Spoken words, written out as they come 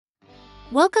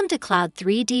Welcome to Cloud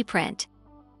 3D Print.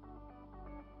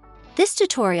 This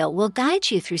tutorial will guide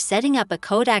you through setting up a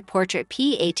Kodak Portrait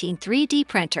P18 3D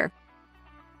printer.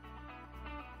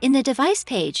 In the device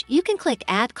page, you can click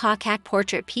Add Kodak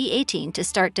Portrait P18 to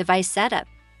start device setup.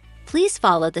 Please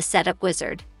follow the setup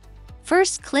wizard.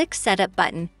 First, click Setup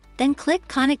button, then click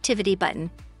Connectivity button,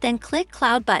 then click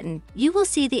Cloud button. You will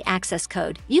see the access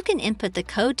code. You can input the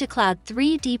code to Cloud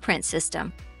 3D Print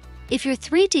system. If your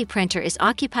 3D printer is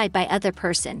occupied by other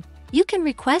person, you can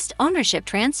request ownership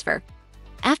transfer.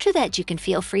 After that, you can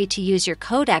feel free to use your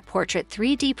Kodak Portrait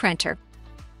 3D printer.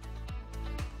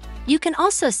 You can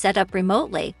also set up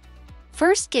remotely.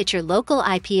 First, get your local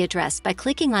IP address by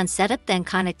clicking on Setup, then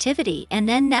Connectivity, and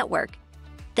then Network.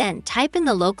 Then type in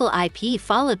the local IP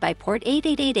followed by port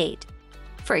 8888.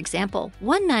 For example,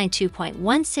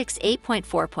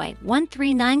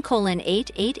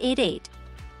 192.168.4.139:8888.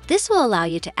 This will allow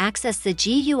you to access the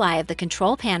GUI of the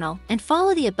control panel and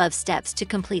follow the above steps to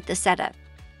complete the setup.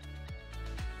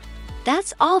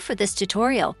 That's all for this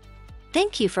tutorial.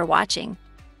 Thank you for watching.